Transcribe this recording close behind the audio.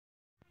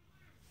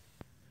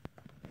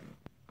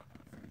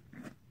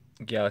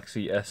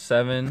Galaxy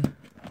S7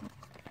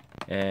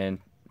 and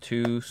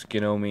 2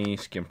 Skinomi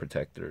skin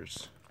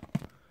protectors,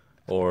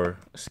 or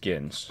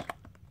skins.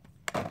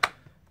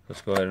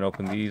 Let's go ahead and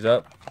open these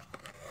up.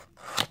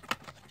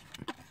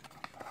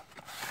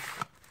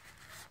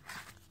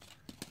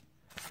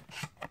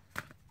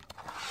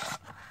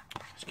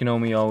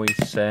 Skinomi always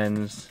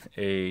sends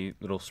a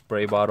little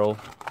spray bottle,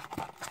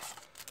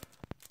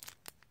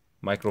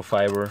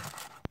 microfiber,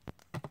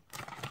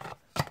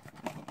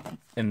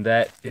 and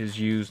that is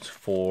used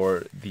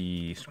for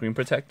the screen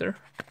protector,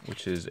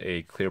 which is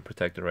a clear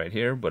protector right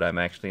here, but I'm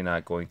actually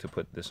not going to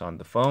put this on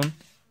the phone.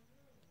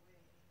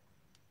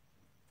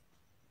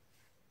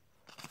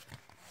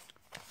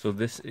 So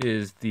this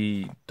is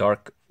the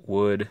dark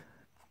wood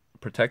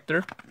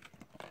protector.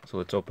 So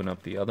let's open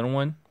up the other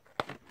one.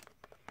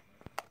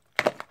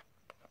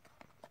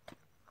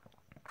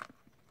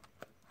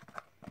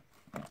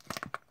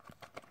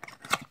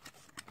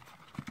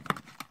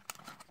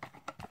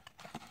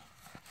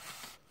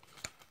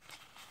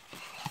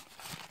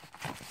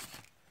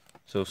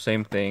 So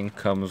same thing,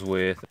 comes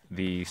with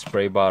the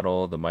spray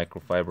bottle, the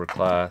microfiber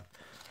cloth,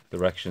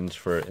 directions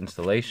for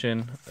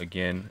installation,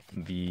 again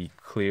the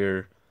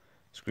clear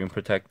screen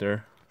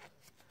protector,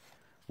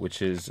 which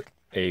is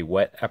a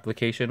wet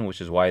application,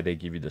 which is why they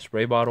give you the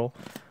spray bottle,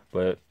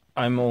 but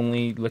I'm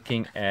only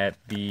looking at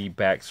the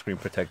back screen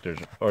protectors,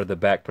 or the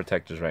back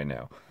protectors right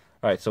now.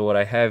 Alright, so what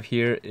I have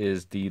here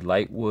is the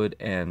light wood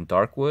and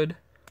dark wood.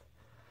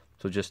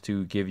 So just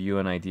to give you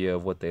an idea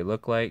of what they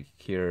look like,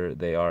 here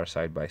they are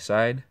side by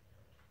side.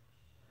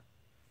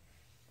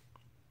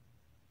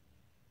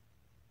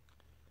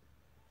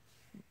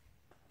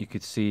 You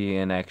could see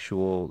an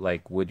actual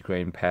like wood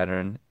grain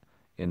pattern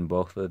in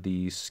both of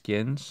these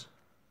skins.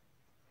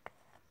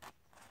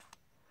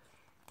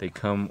 They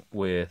come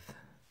with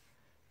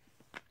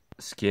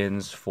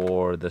skins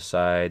for the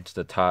sides,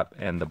 the top,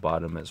 and the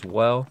bottom as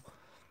well.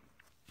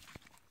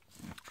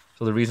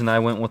 So the reason I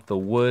went with the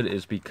wood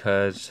is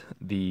because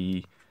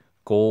the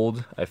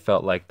gold, I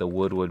felt like the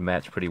wood would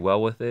match pretty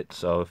well with it.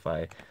 So if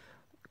I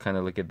kind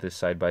of look at this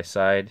side by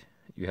side,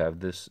 you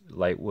have this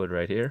light wood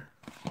right here,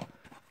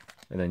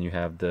 and then you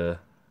have the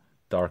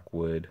dark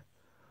wood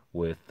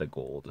with the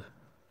gold.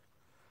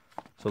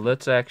 So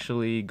let's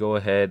actually go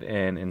ahead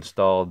and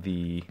install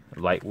the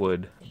light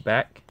wood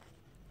back.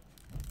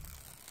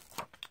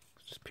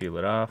 Just peel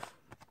it off.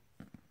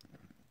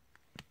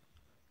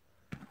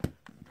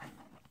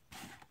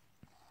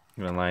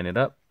 I'm going to line it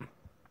up.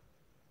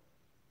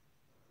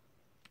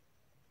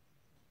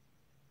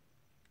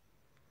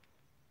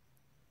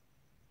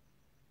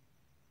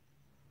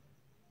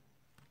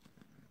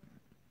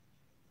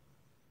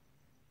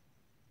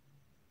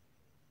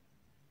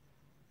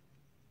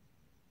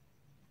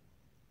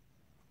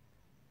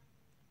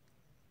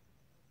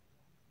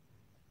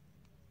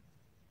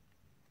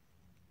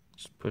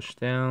 Just push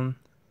down.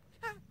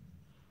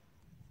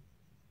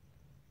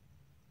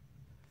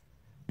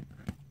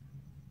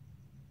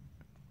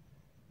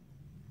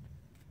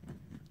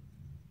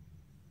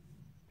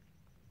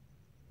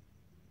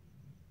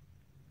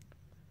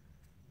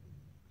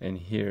 And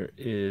here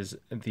is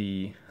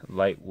the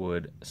light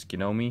wood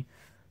Skinomi.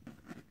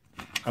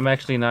 I'm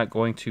actually not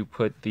going to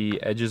put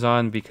the edges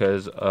on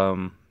because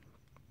I've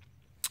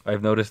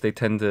noticed they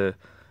tend to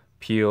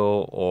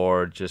peel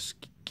or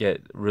just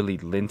get really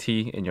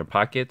linty in your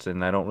pockets,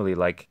 and I don't really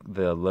like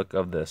the look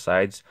of the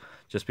sides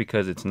just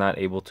because it's not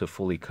able to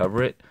fully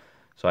cover it.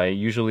 So I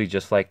usually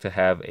just like to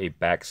have a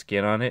back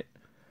skin on it.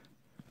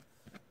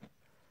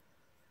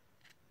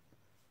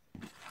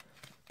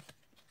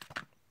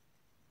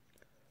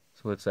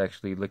 So let's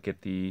actually look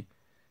at the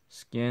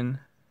skin.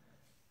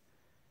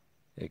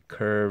 It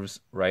curves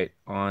right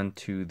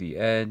onto the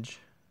edge.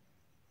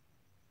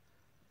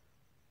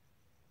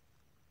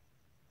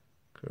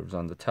 Curves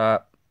on the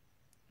top.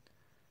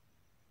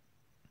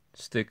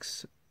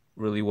 Sticks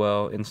really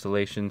well.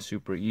 Installation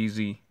super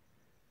easy.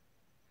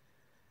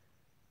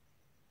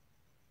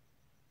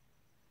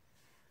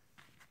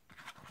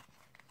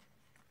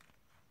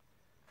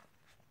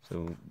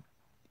 So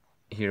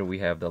here we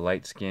have the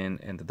light skin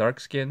and the dark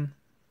skin.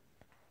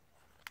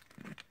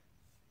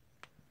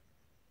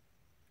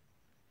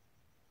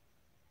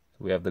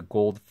 We have the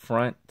gold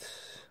front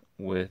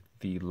with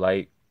the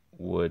light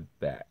wood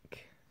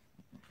back.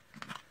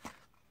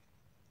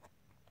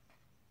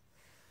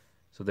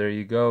 So there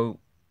you go,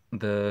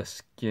 the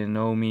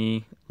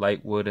Skinomi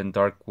light wood and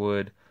dark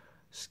wood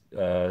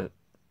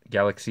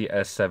Galaxy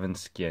S7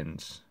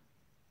 skins.